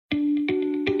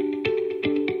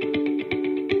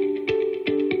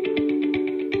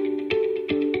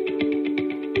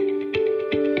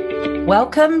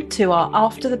Welcome to our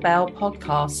After the Bell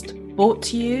podcast, brought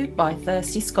to you by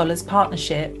Thirsty Scholars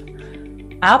Partnership.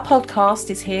 Our podcast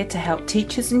is here to help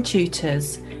teachers and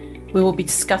tutors. We will be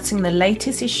discussing the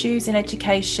latest issues in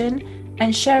education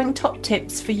and sharing top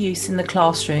tips for use in the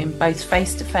classroom, both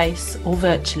face-to-face or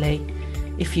virtually.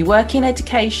 If you work in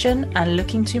education and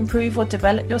looking to improve or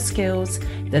develop your skills,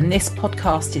 then this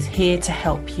podcast is here to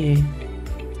help you.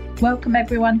 Welcome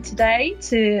everyone today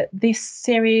to this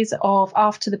series of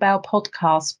After the Bell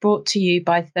podcast brought to you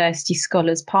by Thirsty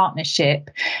Scholars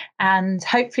Partnership. And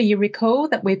hopefully you recall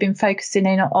that we've been focusing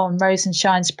in on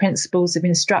Rosenshine's principles of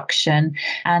instruction.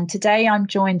 And today I'm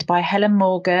joined by Helen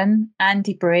Morgan,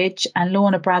 Andy Bridge and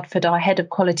Lorna Bradford, our Head of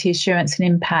Quality Assurance and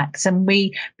Impacts. And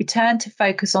we return to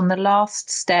focus on the last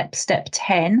step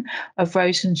 10 of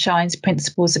Rosenshine's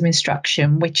principles of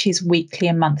instruction, which is weekly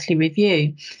and monthly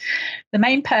review. The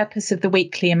main purpose of the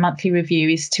weekly and monthly review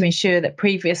is to ensure that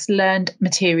previous learned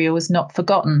material is not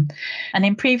forgotten. And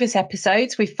in previous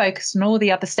episodes, we've focused on all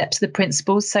the other steps of the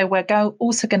principles. So we're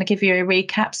also going to give you a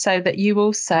recap so that you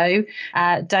also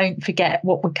don't forget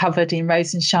what we covered in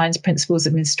Rosenshine's principles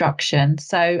of instruction.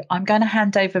 So I'm going to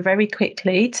hand over very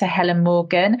quickly to Helen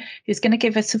Morgan, who's going to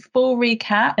give us a full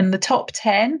recap and the top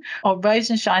 10 of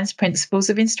Rosenshine's principles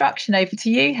of instruction. Over to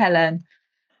you, Helen.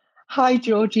 Hi,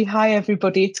 Georgie. Hi,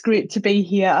 everybody. It's great to be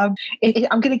here.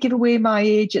 I'm going to give away my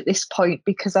age at this point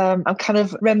because I'm kind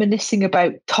of reminiscing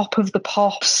about top of the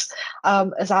pops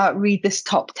as I read this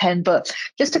top 10. But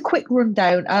just a quick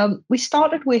rundown. We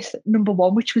started with number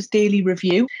 1, which was daily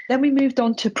review. Then we moved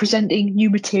on to presenting new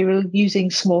material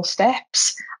using small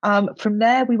steps. From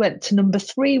there, we went to number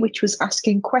 3, which was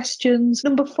asking questions.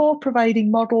 Number 4,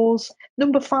 providing models.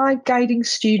 Number 5, guiding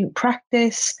student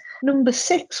practice. Number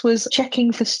 6 was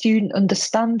checking for student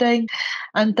understanding.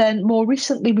 And then more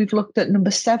recently, we've looked at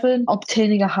number 7,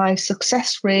 obtaining a high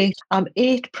success rate.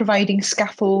 8, providing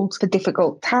scaffolds for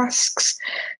difficult tasks.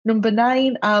 Number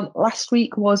 9, last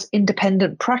week was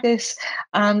independent practice.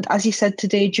 And as you said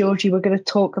today, Georgie, we're going to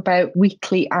talk about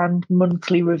weekly and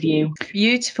monthly review.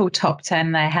 Beautiful top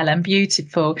 10 there, Helen.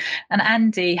 Beautiful. And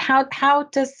Andy, how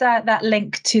does that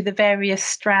link to the various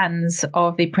strands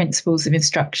of the principles of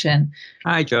instruction?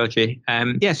 Hi, Georgie.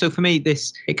 So for me,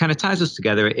 it kind of ties us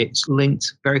together. It's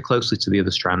linked very closely to the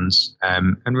other strands.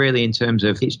 And really in terms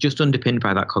of, it's just underpinned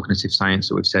by that cognitive science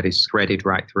that we've said is threaded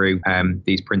right through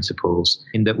these principles,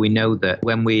 in that we know that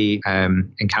when we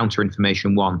encounter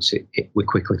information once, we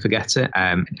quickly forget it.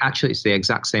 Actually, it's the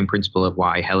exact same principle of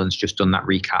why Helen's just done that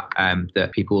recap,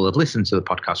 that people will have listened to the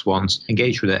podcast once,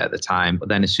 engaged with it at the time, but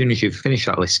then as soon as you've finished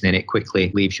that listening, it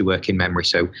quickly leaves your working memory.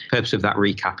 So the purpose of that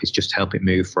recap is just to help it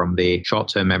move from the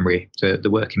short-term memory to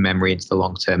the working memory into the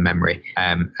long-term memory,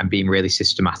 and being really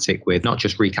systematic with not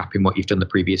just recapping what you've done the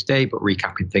previous day, but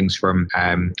recapping things from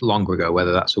longer ago,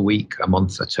 whether that's a week, a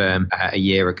month, a term, a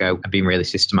year ago, and being really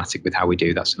systematic with how we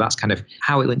do that. So that's kind of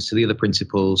how it links to the other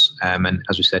principles, and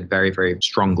as we said, very, very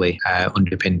strongly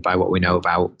underpinned by what we know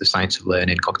about the science of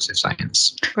learning, cognitive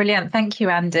science. Brilliant. Thank you,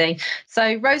 Andy.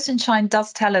 So Rosenshine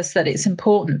does tell us that it's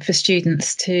important for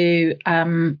students to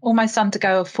almost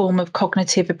undergo a form of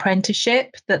cognitive apprenticeship,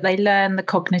 that they learn the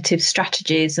cognitive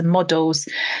strategies and models.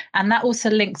 And that also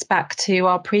links back to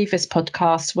our previous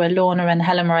podcast where Lorna and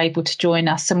Helen were able to join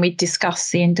us and we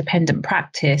discussed the independent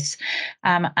practice,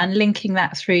 and linking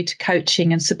that through to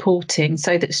coaching and supporting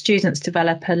so that students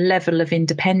develop a level of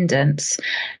independence,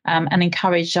 and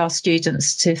encourage our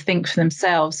students to think for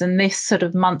themselves. And this sort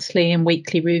of monthly and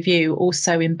weekly review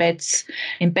also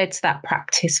embeds that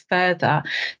practice further.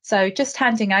 So just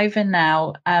handing over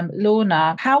now,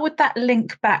 Lorna, how would that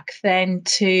link back then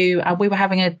to, we were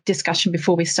having a discussion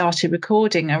before we started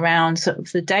recording around sort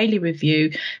of the daily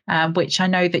review, which I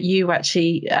know that you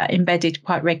actually embedded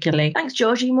quite regularly. Thanks,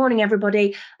 Georgie. Morning,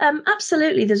 everybody.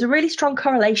 Absolutely. There's a really strong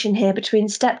correlation here between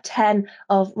step 10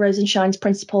 of Rosenshine's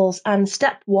principles and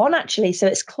step 1, actually. So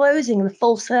it's closing the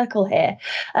full circle here.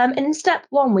 And in step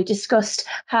 1, we discussed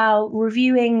how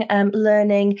reviewing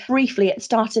learning briefly at the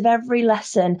start of every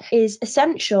lesson is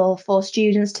essential for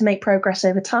students to make progress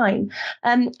over time.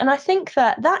 And I think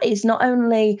that is not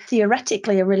only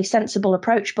theoretically a really sensible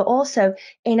approach, but also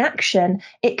in action,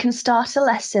 it can start a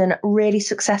lesson really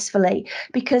successfully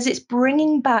because it's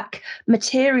bringing back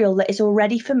material that is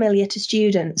already familiar to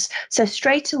students. So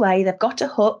straight away, they've got a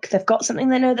hook, they've got something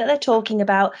they know that they're talking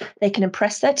about, they can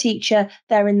impress their teacher,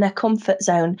 they're in their comfort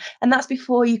zone. And that's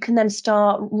before you can then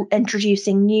start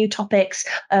introducing new topics,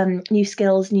 new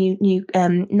skills, new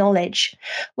knowledge.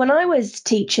 When I was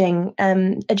teaching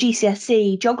a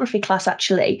GCSE geography class,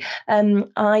 actually,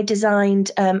 I designed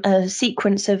a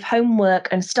sequence of homework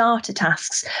and starter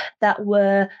tasks that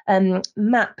were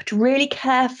mapped really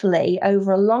carefully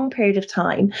over a long period of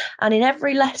time. And in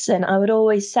every lesson, I would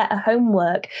always set a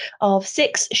homework of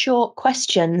 6 short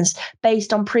questions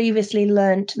based on previously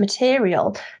learnt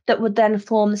material that would then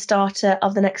form the starter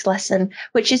of the next lesson,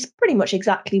 which is pretty much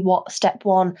exactly what step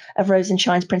 1 of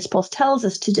Rosenshine's principles tells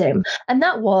us to do. And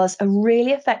that was a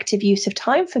really effective use of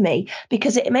time for me,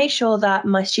 because it made sure that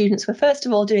my students were first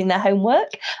of all doing their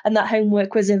homework, and that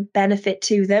homework was of benefit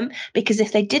to them, because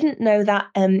if they didn't know that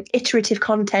iterative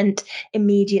content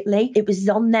immediately, it was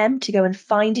on them to go and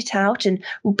find it out and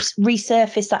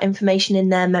resurface that information in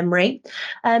their memory.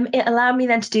 It allowed me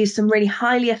then to do some really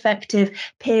highly effective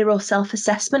peer or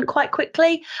self-assessment quite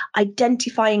quickly,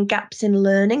 identifying gaps in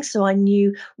learning, so I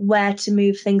knew where to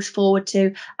move things forward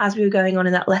to as we were going on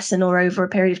in that lesson or over a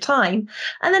period of time.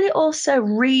 And then it also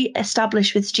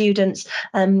re-established with students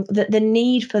the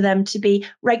need for them to be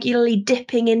regularly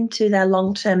dipping into their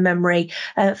long-term memory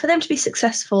for them to be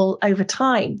successful over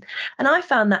time. And I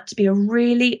found that to be a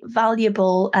really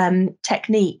valuable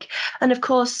technique. And of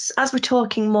course, as we're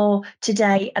talking more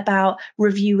today about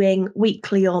reviewing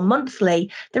weekly or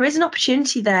monthly, there is an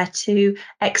opportunity there to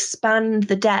expand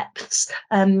the depths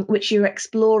which you're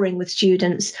exploring with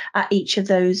students at each of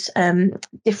those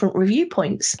different review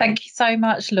points. Thank you so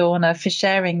much, Lorna, for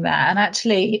sharing that. And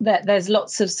actually, there's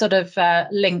lots of sort of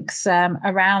links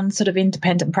around sort of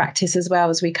independent practice as well,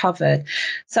 as we covered.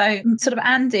 So sort of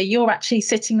Andy, you're actually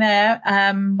sitting there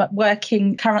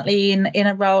working currently in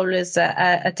a role as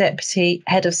a deputy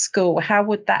head of school. How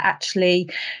would that actually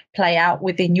play out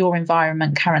within your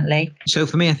environment currently? So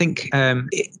for me, I think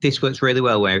this works really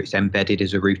well where it's embedded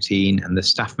as a routine and the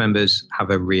staff members have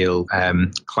a real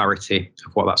clarity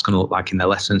of what that's going to look like in their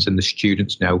lessons, and the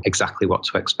students know exactly what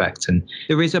to expect. And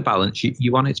there is a balance.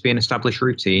 You want it to be an established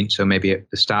routine, so maybe at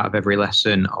the start of every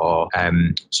lesson, or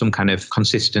some kind of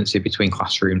consistency between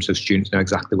classrooms so students know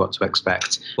exactly what to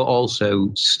expect, but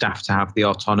also staff to have the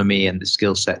autonomy and the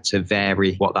skill set to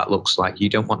vary what that looks like. You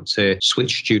don't want to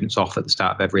switch students off at the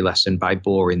start of every lesson by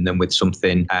boring them with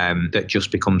something that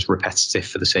just becomes repetitive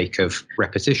for the sake of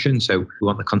repetition. So we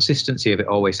want the consistency of it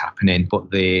always happening, but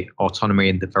the autonomy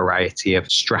and the variety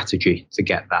of strategy to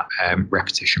get that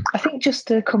repetition. I think just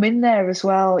to come in there as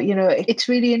well, it's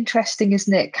really interesting,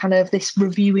 isn't it? Kind of this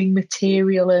reviewing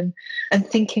material and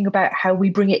thinking about how we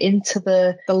bring it into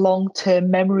the long-term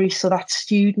memory so that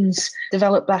students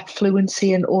develop that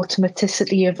fluency and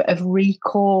automaticity of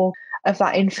recall of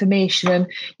that information.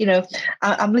 And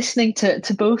I'm listening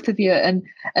to both of you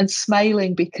and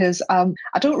smiling because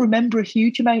I don't remember a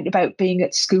huge amount about being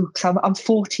at school because I'm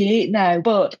 48 now,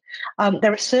 but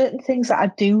there are certain things that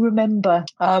I do remember,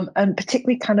 and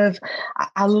particularly kind of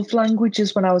I loved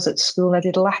languages when I was at school. I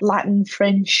did Latin,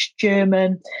 French,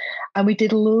 German, and we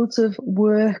did loads of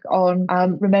work on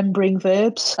remembering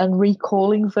verbs and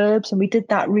recalling verbs, and we did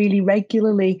that really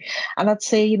regularly. And I'd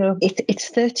say, it's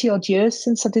 30 odd years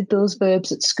since I did those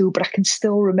verbs at school, but I can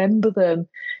still remember them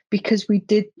because we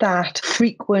did that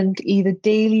frequent, either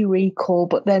daily recall,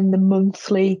 but then the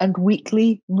monthly and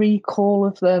weekly recall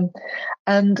of them.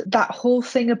 And that whole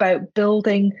thing about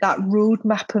building that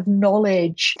roadmap of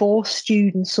knowledge for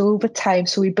students over time.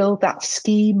 So we build that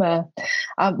schema.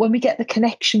 When we get the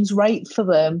connections right for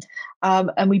them,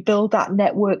 and we build that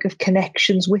network of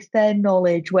connections with their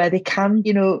knowledge where they can,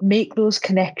 make those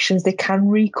connections, they can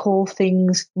recall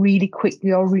things really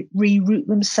quickly or reroute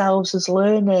themselves as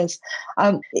learners.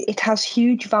 It has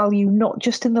huge value, not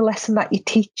just in the lesson that you're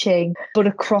teaching, but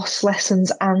across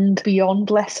lessons and beyond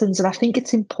lessons. And I think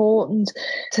it's important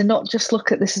to not just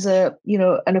look at this as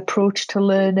an approach to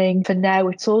learning for now.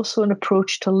 It's also an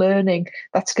approach to learning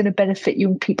that's going to benefit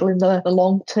young people in the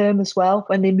long term as well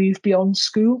when they move beyond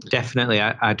school. Definitely,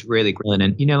 I'd really agree.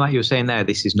 And like you were saying there,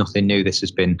 this is nothing new. This has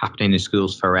been happening in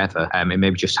schools forever. It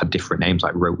maybe just had different names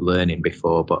like rote learning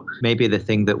before, but maybe the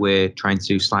thing that we're trying to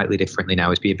do slightly differently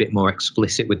now is be a bit more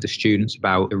explicit with the students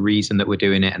about the reason that we're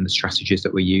doing it and the strategies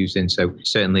that we're using. So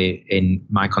certainly in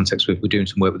my context, we're doing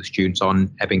some work with the students on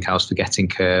Ebbinghaus forgetting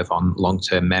curve, on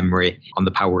long-term memory, on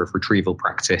the power of retrieval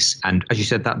practice. And as you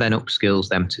said, that then upskills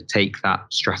them to take that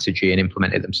strategy and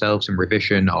implement it themselves in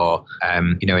revision or,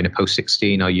 in a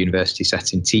post-16 or university university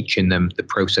setting, teaching them the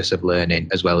process of learning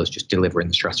as well as just delivering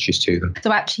the strategies to them.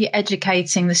 So actually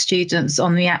educating the students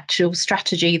on the actual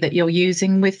strategy that you're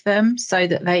using with them so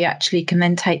that they actually can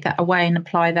then take that away and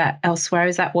apply that elsewhere.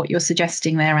 Is that what you're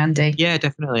suggesting there, Andy? Yeah,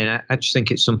 definitely. And I just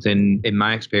think it's something, in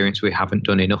my experience, we haven't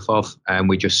done enough of.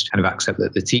 We just kind of accept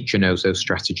that the teacher knows those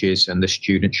strategies and the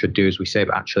student should do as we say,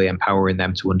 but actually empowering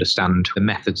them to understand the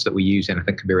methods that we're using, I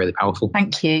think can be really powerful.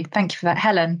 Thank you. Thank you for that,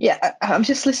 Helen. Yeah, I'm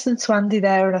just listening to Andy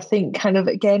there, and I think kind of,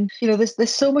 again,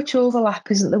 there's so much overlap,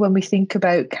 isn't there, when we think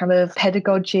about kind of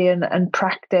pedagogy and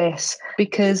practice,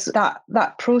 because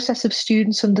that process of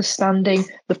students understanding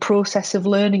the process of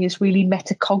learning is really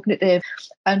metacognitive.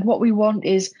 And what we want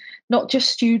is not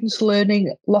just students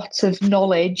learning lots of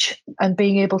knowledge and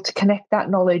being able to connect that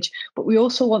knowledge, but we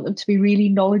also want them to be really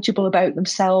knowledgeable about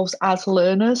themselves as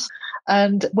learners.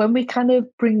 And when we kind of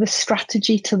bring the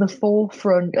strategy to the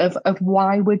forefront of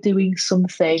why we're doing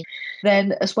something,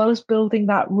 then as well as building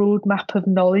that roadmap of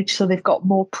knowledge, so they've got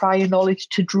more prior knowledge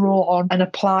to draw on and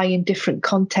apply in different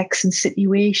contexts and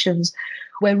situations,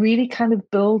 we're really kind of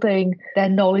building their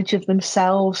knowledge of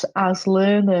themselves as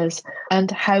learners and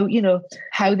how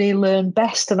they learn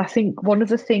best. And I think one of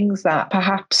the things that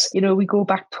perhaps, we go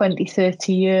back 20,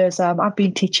 30 years, I've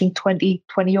been teaching 20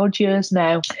 odd years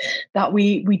now, that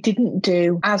we didn't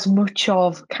do as much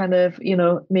of kind of,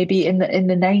 maybe in the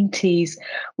 90s,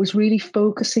 was really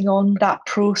focusing on that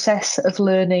process of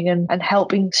learning and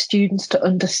helping students to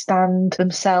understand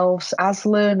themselves as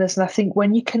learners. And I think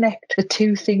when you connect the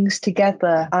two things together,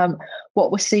 what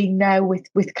we're seeing now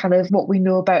with kind of what we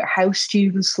know about how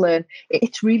students learn,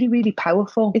 it's really, really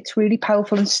powerful. It's really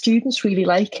powerful, and students really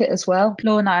like it as well.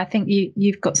 Lorna, I think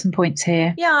you've got some points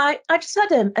here. Yeah, I just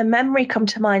had a memory come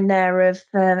to mind there of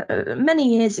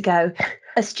many years ago,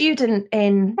 a student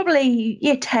in probably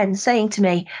year 10 saying to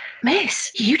me,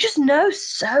 "Miss, you just know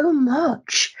so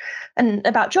much." And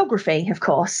about geography, of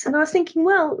course. And I was thinking,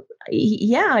 well,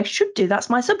 yeah, I should do. That's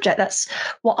my subject. That's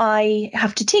what I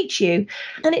have to teach you.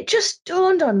 And it just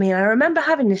dawned on me. And I remember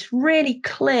having this really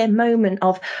clear moment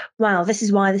of, wow, this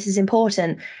is why this is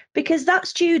important. Because that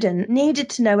student needed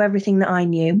to know everything that I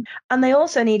knew. And they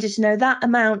also needed to know that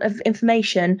amount of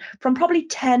information from probably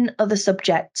 10 other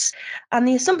subjects. And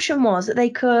the assumption was that they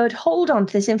could hold on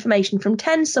to this information from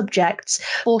 10 subjects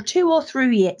for 2 or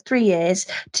 3 years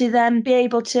to then be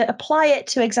able to apply it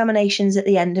to examinations at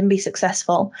the end and be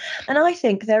successful. And I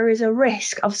think there is a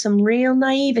risk of some real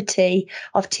naivety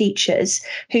of teachers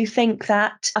who think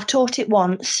that I've taught it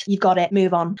once, you've got it,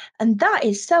 move on. And that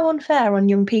is so unfair on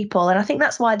young people. And I think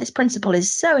that's why this principle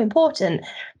is so important,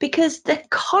 because the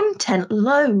content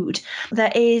load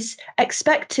that is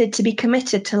expected to be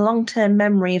committed to long-term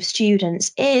memory of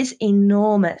students is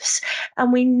enormous.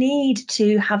 And we need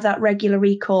to have that regular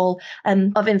recall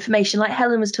of information. Like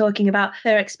Helen was talking about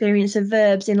her experience of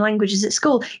verbs in languages at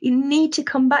school. You need to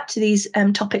come back to these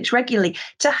topics regularly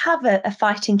to have a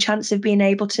fighting chance of being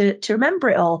able to remember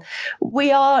it all.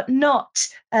 We are not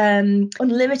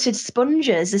unlimited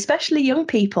sponges, especially young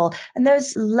people. And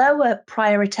those lower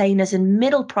prior retainers and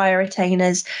middle prior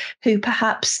retainers who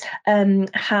perhaps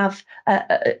have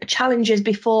challenges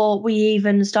before we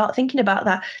even start thinking about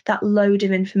that load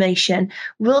of information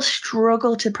will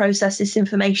struggle to process this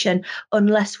information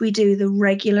unless we do the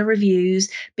regular reviews,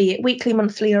 be it weekly,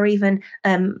 monthly, or even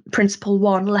Principle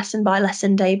 1, lesson by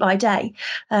lesson, day by day.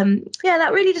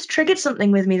 That really just triggered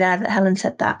something with me there that Helen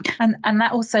said that. And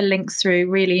that also links through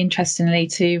really interestingly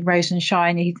to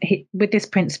Rosenshine. He, with this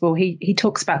principle, he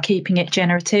talks about keeping it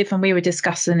generative, and we were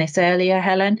discussing this earlier,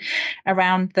 Helen,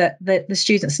 around that the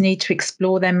students need to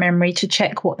explore their memory to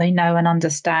check what they know and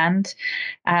understand,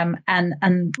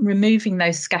 and removing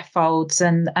those scaffolds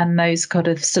and those kind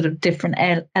of sort of different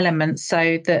elements,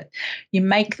 so that you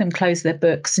make them close their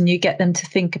books and you get them to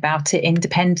think about it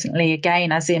independently,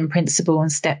 again, as in principle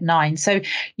and step 9. So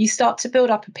you start to build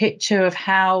up a picture of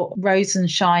how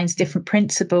Rosenshine's different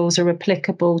principles are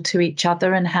applicable to each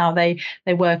other and how they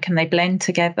work and they blend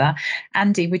together.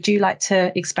 Andy, would you like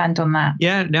to expand on that?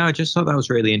 Yeah, no, I just thought that was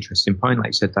a really interesting point. Like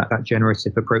you said, that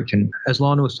generative approach. And as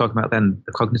Lorna was talking about then,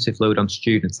 the cognitive load on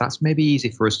students, that's maybe easy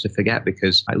for us to forget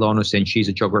because, like Lorna was saying, she's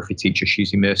a geography teacher.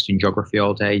 She's immersed in geography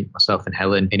all day, myself and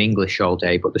Helen in English all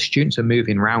day. But the students are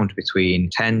moving around between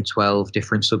 10, 12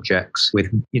 different subjects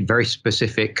with very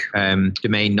specific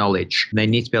domain knowledge. And they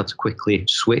need to be able to quickly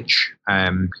switch,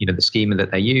 the schema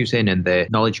that they're using and the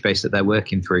knowledge base that they're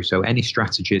working through. So any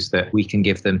strategies that we can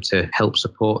give them to help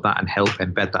support that and help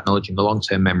embed that knowledge in the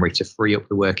long-term memory to free up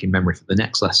the working memory for the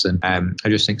next lesson, I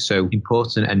just think so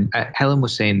important. And Helen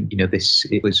was saying,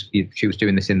 she was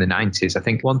doing this in the 90s. I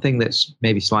think one thing that's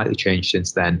maybe slightly changed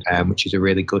since then, which is a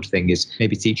really good thing, is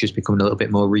maybe teachers becoming a little bit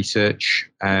bit more research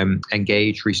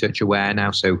engaged, research aware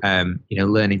now. So,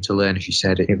 learning to learn, as you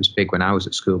said, it was big when I was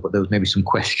at school, but there was maybe some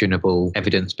questionable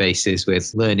evidence bases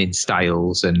with learning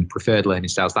styles and preferred learning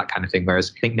styles, that kind of thing.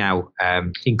 Whereas I think now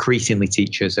increasingly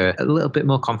teachers are a little bit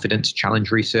more confident to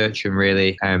challenge research and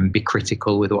really be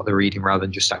critical with what they're reading rather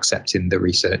than just accepting the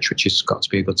research, which has got to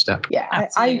be a good step. Yeah,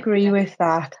 I agree with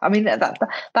that. I mean,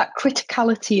 that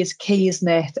criticality is key, isn't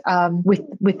it,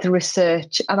 with the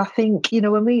research? And I think,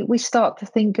 when we start to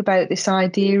think about this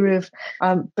idea of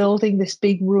building this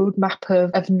big roadmap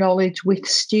of knowledge with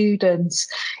students,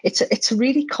 it's a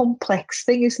really complex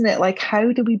thing, isn't it? Like,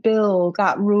 how do we build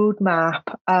that roadmap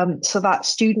so that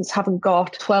students haven't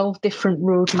got 12 different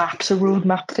roadmaps, a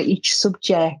roadmap for each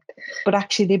subject, but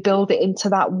actually they build it into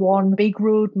that one big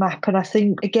roadmap? And I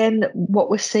think, again, what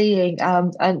we're seeing,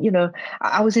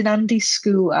 I was in Andy's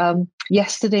school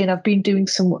yesterday and I've been doing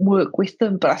some work with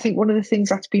them, but I think one of the things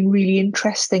that's been really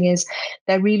interesting is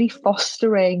they're really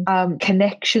fostering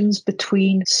connections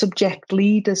between subject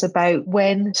leaders about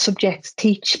when subjects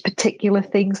teach particular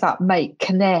things that might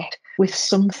connect with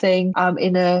something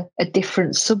in a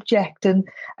different subject. And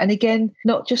again,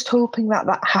 not just hoping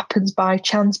that happens by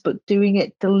chance, but doing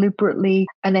it deliberately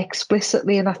and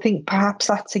explicitly. And I think perhaps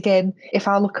that's, again, if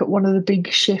I look at one of the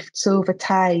big shifts over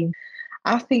time,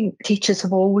 I think teachers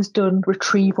have always done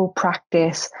retrieval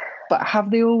practice, but have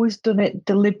they always done it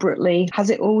deliberately? Has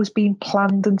it always been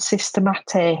planned and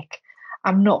systematic?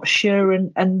 I'm not sure,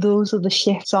 and those are the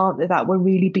shifts, aren't they, that we're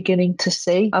really beginning to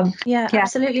see. Yeah,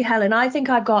 absolutely, Helen. I think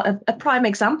I've got a prime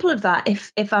example of that,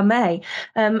 if I may.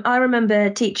 I remember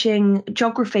teaching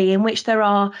geography in which there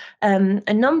are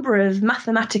a number of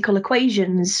mathematical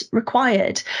equations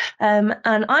required, and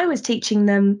I was teaching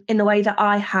them in the way that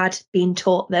I had been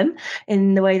taught them,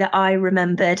 in the way that I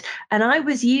remembered, and I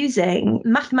was using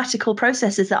mathematical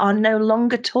processes that are no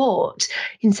longer taught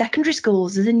in secondary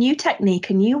schools. There's a new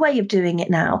technique, a new way of doing it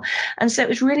now. And so it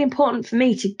was really important for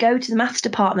me to go to the maths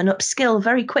department, upskill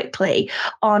very quickly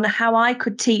on how I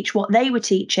could teach what they were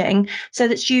teaching so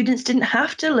that students didn't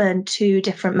have to learn two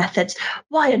different methods.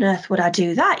 Why on earth would I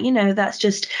do that? That's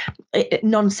just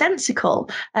nonsensical.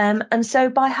 And so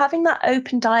by having that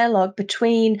open dialogue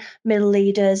between middle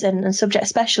leaders and subject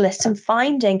specialists and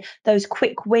finding those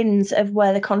quick wins of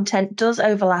where the content does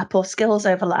overlap or skills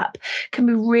overlap can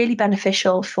be really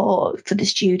beneficial for the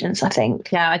students, I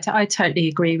think. Yeah, I totally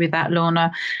agree with that,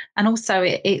 Lorna. And also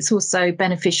it's also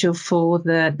beneficial for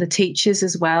the teachers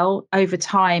as well. Over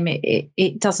time,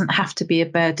 it doesn't have to be a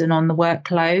burden on the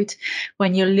workload.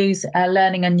 When you're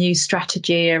learning a new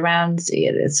strategy around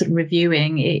sort of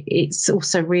reviewing, it's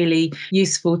also really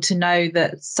useful to know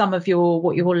that some of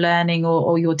what you're learning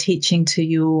or you're teaching to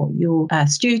your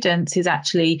students is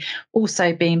actually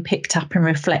also being picked up and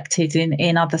reflected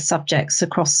in other subjects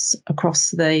across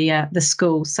the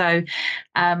school. So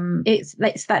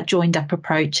it's that joined up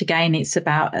approach. Again, it's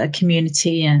about a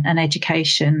community and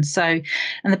education. So,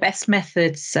 and the best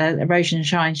methods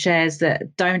Rosenshine shares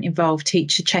that don't involve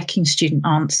teacher checking student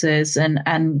answers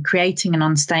and creating an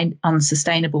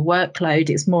unsustainable workload.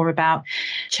 It's more about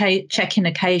checking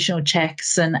occasional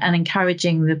checks and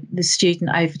encouraging the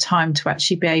student over time to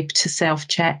actually be able to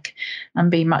self-check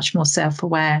and be much more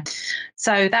self-aware.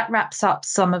 So that wraps up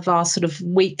some of our sort of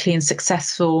weekly and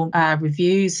successful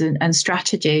reviews and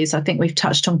strategies. I think we've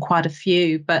touched on quite a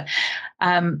few, but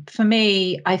for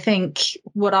me, I think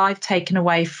what I've taken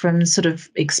away from sort of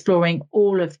exploring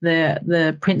all of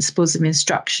the principles of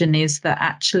instruction is that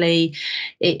actually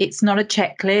it's not a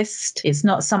checklist. It's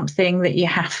not something that you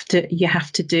have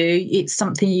to do. It's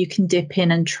something you can dip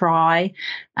in and try,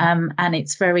 and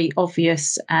it's very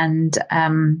obvious and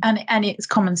it's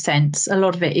common sense. A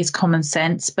lot of it is common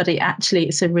sense, but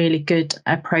it's a really good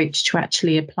approach to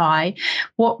actually apply.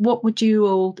 What would you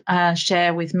all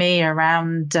share with me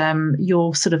around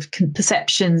your sort of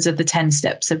perceptions of the 10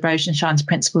 steps of Rosenshine's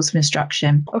principles of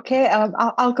instruction? Okay,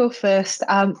 I'll go first.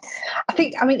 I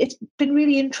mean, it's been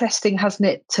really interesting, hasn't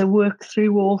it, to work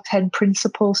through all 10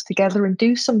 principles together and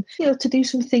do some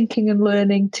thinking and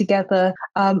learning together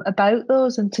about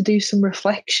those and to do some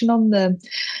reflection on them.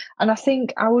 And I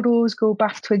think I would always go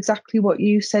back to exactly what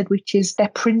you said, which is they're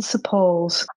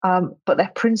principles, but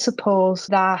they're principles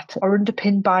that are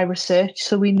underpinned by research.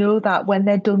 So we know that when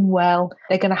they're done well,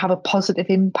 they're going to have a positive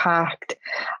impact,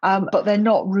 but they're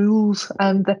not rules.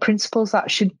 They're principles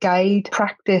that should guide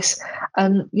practice.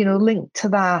 And, linked to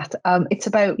that, it's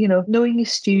about, knowing your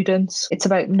students, it's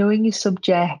about knowing your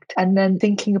subject, and then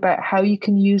thinking about how you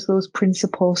can use those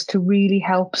principles to really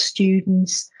help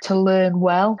students to learn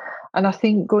well. And I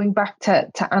think going back to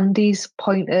Andy's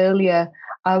point earlier,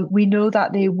 we know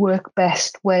that they work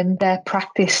best when they're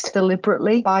practiced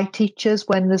deliberately by teachers,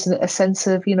 when there's a sense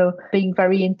of, being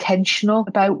very intentional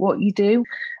about what you do.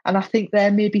 And I think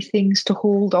there may be things to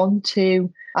hold on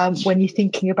to when you're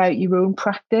thinking about your own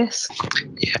practice.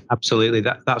 Yeah, absolutely.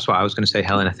 That's what I was going to say,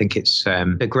 Helen. I think it's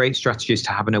a great strategies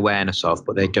to have an awareness of,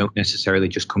 but they don't necessarily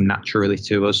just come naturally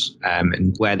to us.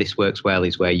 And where this works well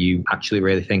is where you actually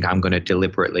really think, I'm going to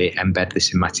deliberately embed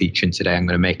this in my teaching today. I'm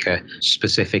going to make a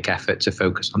specific effort to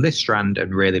focus on this strand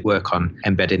and really work on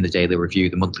embedding the daily review,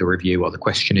 the monthly review, or the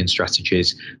questioning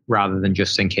strategies, rather than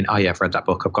just thinking, oh yeah, I've read that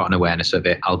book, I've got an awareness of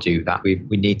it, I'll do that. We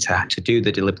need to do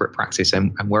the deliberate practice,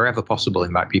 and wherever possible,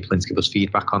 invite people in to give us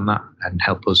feedback on that and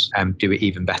help us do it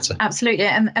even better. Absolutely.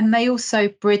 And they also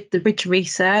bridge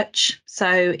research.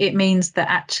 So it means that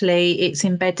actually it's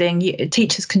embedding,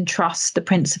 teachers can trust the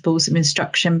principles of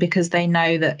instruction because they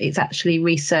know that it's actually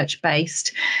research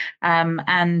based.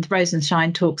 And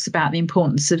Rosenshine talks about the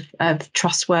importance of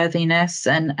trustworthiness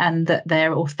and that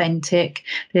they're authentic.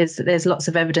 There's lots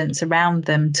of evidence around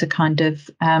them to kind of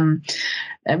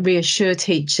reassure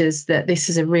teachers that this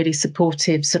is a really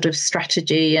supportive sort of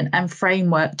strategy and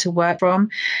framework to work from.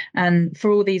 And for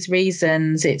all these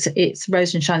reasons, it's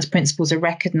Rosenshine's principles are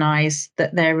recognised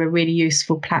that they're a really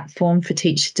useful platform for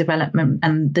teacher development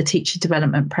and the teacher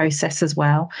development process as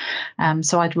well.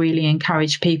 So I'd really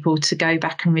encourage people to go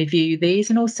back and review these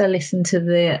and also listen to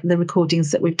the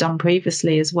recordings that we've done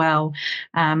previously as well.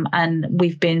 And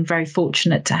we've been very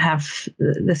fortunate to have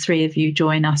the three of you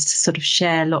join us to sort of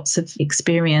share lots of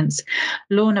experience.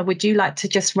 Lorna, would you like to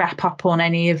just wrap up on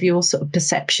any of your sort of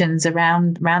perceptions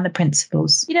around the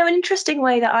principles? An interesting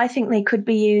way that I think they could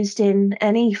be used in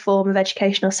any form of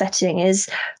educational setting is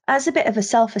as a bit of a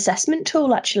self-assessment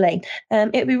tool, actually.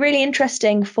 It would be really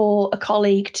interesting for a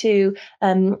colleague to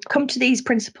come to these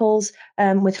principles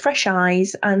with fresh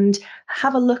eyes and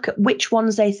have a look at which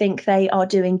ones they think they are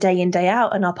doing day in, day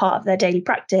out and are part of their daily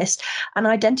practice, and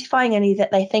identifying any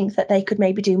that they think that they could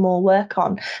maybe do more work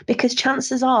on. Because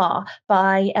chances are,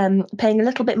 by paying a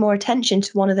little bit more attention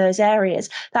to one of those areas,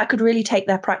 that could really take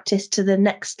their practice to the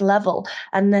next level.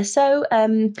 And they're so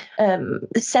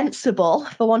sensible,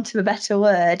 for want of a better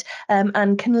word,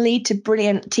 and can lead to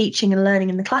brilliant teaching and learning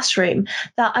in the classroom,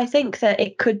 that I think that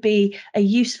it could be a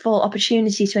useful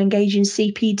opportunity to engage in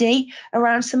CPD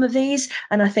around some of these.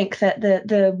 And I think that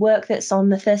the work that's on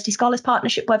the Thirsty Scholars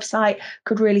Partnership website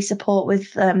could really support with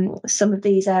some of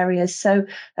these areas. So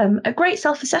a great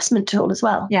self-assessment tool as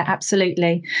well. Yeah,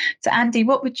 absolutely. So Andy,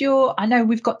 what would I know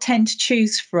we've got 10 to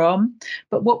choose from,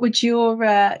 but what would your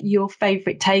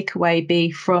favourite takeaway be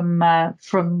from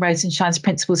Rosenshine's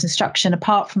Principles Instruction,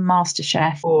 apart from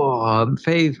MasterChef?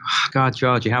 God,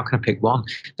 Georgie, how can I pick one?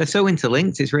 They're so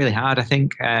interlinked, it's really hard. I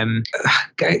think, I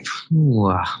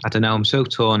don't know, I'm so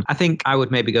torn. I think I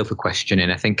would maybe go for questioning.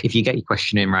 I think if you get your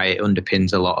questioning right, it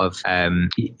underpins a lot of,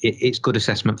 it's good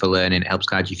assessment for learning. It helps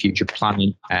guide your future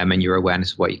planning and your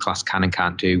awareness of what your class can and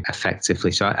can't do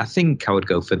effectively. So I think I would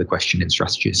go for the questioning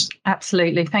strategies.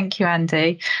 Absolutely. Thank you,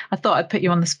 Andy. I thought I'd put you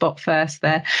on the spot first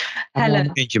there.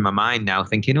 I'm changing my mind now,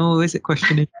 thinking, is it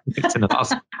questioning?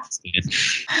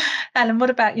 Helen, what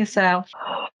about yourself?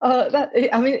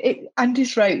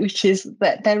 Andy's right, which is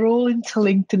that they're all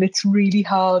interlinked and it's really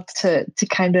hard to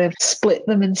kind of split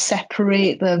them and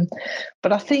separate them.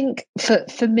 But I think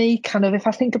for me, kind of, if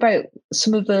I think about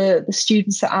some of the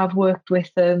students that I've worked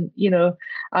with,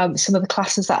 some of the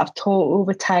classes that I've taught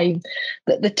over time,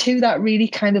 the two that really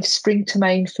kind of spring to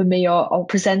mind for me are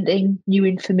presenting new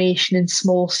information in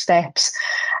small steps.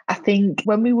 I think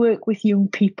when we work with young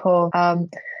people,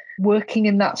 working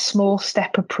in that small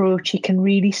step approach, you can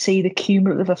really see the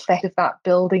cumulative effect of that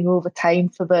building over time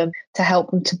for them to help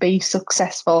them to be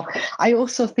successful. I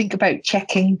also think about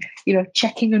checking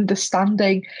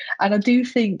understanding. And I do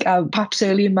think perhaps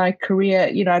early in my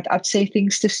career, I'd say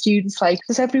things to students like,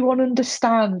 does everyone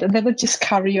understand? And then I'd just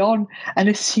carry on and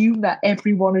assume that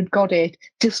everyone had got it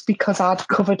just because I'd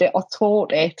covered it or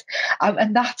taught it.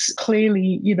 And that's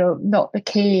clearly, not the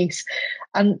case.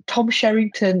 And Tom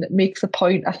Sherrington makes the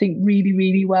point, I think, really,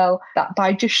 really well, that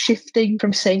by just shifting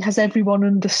from saying, has everyone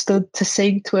understood, to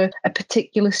saying to a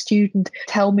particular student,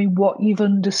 tell me what you've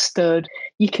understood,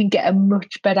 you can get a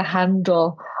much better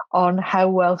handle on how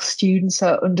well students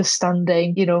are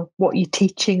understanding, what you're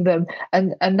teaching them.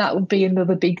 And that would be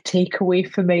another big takeaway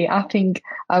for me. I think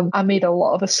I made a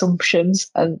lot of assumptions,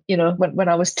 and when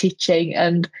I was teaching,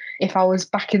 and if I was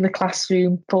back in the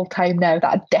classroom full time now,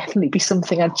 that'd definitely be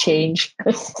something I'd change.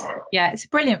 Yeah, it's a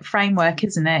brilliant framework,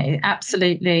 isn't it?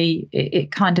 Absolutely,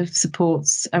 it kind of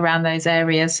supports around those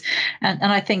areas.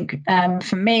 And I think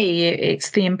for me,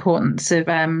 it's the importance of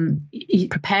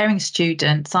preparing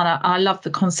students. And I love the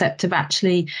concept of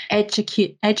actually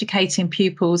educating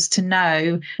pupils to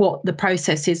know what the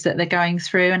process is that they're going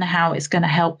through and how it's going to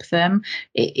help them.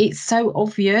 It's so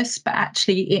obvious, but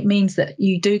actually it means that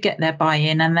you do get their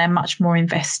buy-in and they're much more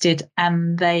invested,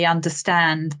 and they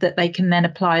understand that they can then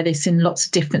apply this in lots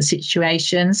of different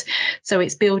situations. So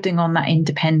it's building on that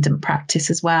independent practice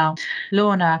as well.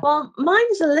 Lorna? Well,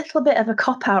 mine's a little bit of a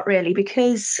cop-out, really,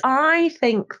 because I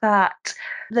think that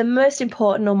the most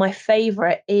important, or my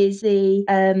favourite, is the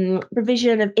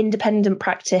provision of independent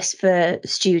practice for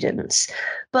students.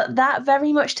 But that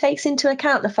very much takes into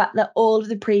account the fact that all of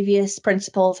the previous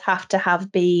principles have to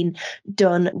have been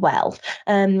done well.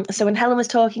 So when Helen was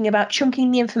talking about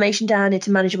chunking the information down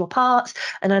into manageable parts,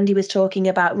 and Andy was talking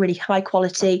about really high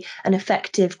quality and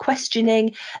effective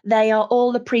questioning, they are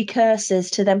all the precursors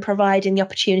to then providing the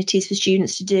opportunities for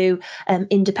students to do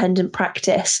independent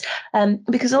practice.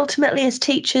 Because ultimately, as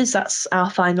teachers, that's our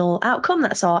final outcome.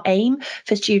 That's our aim,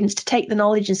 for students to take the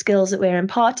knowledge and skills that we're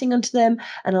imparting onto them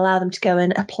and allow them to go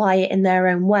and apply it in their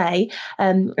own way.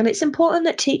 And it's important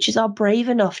that teachers are brave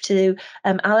enough to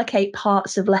allocate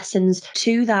parts of lessons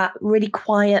to that really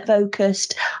quiet,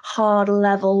 focused, hard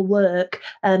level work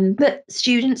that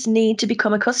students need to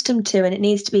become accustomed to, and it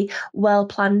needs to be well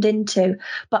planned into.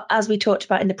 But as we talked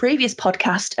about in the previous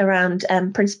podcast around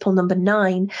principle number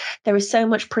 9, there is so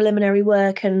much preliminary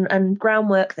work and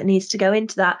groundwork that needs to go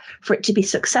into that for it to be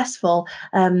successful,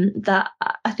 that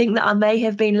I think that I may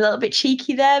have been a little bit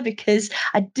cheeky there, because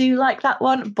I do like that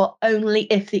one, but only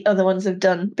if the other ones have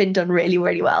been done really,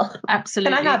 really well.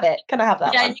 Absolutely. Can I have it? Can I have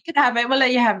that one? Yeah, you can have it. We'll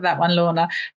let you have that one, Lorna.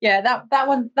 Yeah, that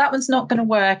one's not going to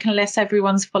work unless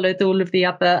everyone's followed all of the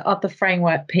other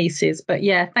framework pieces. But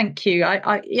yeah, thank you. I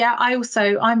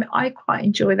quite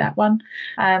enjoy that one,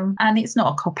 and it's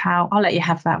not a cop out. I'll let you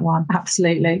have that one.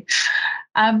 Absolutely.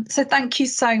 So thank you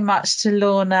so much to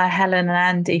Lorna, Helen and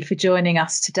Andy for joining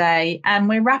us today. And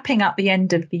we're wrapping up the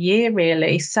end of the year,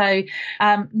 really. So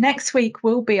next week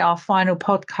will be our final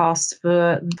podcast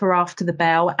for After the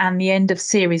Bell and the end of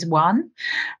Series 1.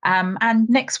 And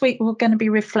next week, we're going to be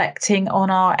reflecting on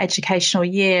our educational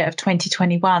year of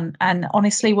 2021. And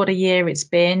honestly, what a year it's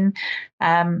been.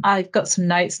 I've got some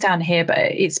notes down here, but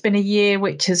it's been a year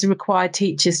which has required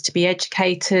teachers to be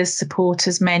educators,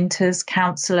 supporters, mentors,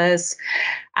 counsellors,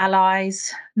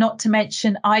 allies, not to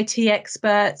mention IT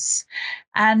experts,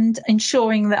 and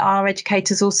ensuring that our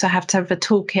educators also have to have a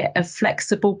toolkit of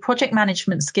flexible project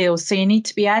management skills. So you need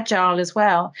to be agile as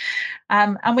well.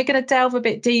 And we're going to delve a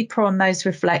bit deeper on those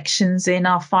reflections in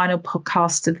our final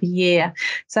podcast of the year.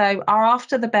 So our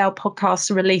After the Bell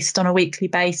podcasts are released on a weekly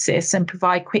basis and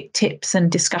provide quick tips and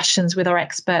discussions with our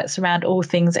experts around all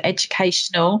things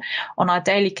educational on our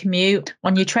daily commute,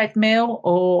 on your treadmill,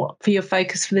 or for your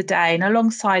focus for the day. And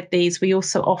alongside these, we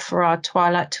also offer our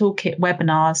Twilight Toolkit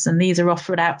webinars, and these are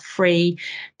offered out free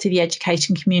to the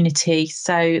education community.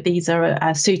 So these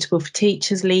are suitable for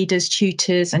teachers, leaders,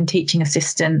 tutors and teaching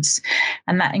assistants.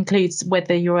 And that includes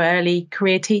whether you're an early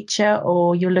career teacher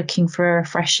or you're looking for a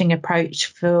refreshing approach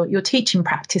for your teaching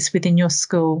practice within your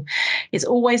school. It's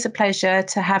always a pleasure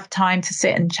to have time to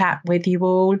sit and chat with you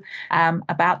all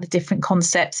about the different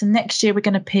concepts. And next year, we're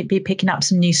going to be picking up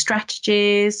some new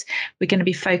strategies. We're going to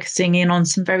be focusing in on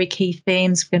some very key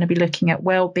themes. We're going to be looking at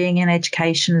wellbeing in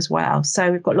education as well.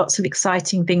 So we've got lots of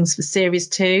exciting things for Series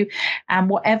 2 and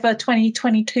whatever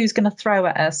 2022 is going to throw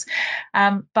at us.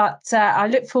 But I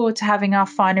look forward to having our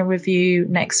final review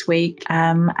next week.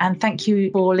 And thank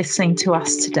you for listening to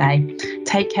us today.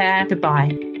 Take care.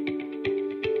 Goodbye.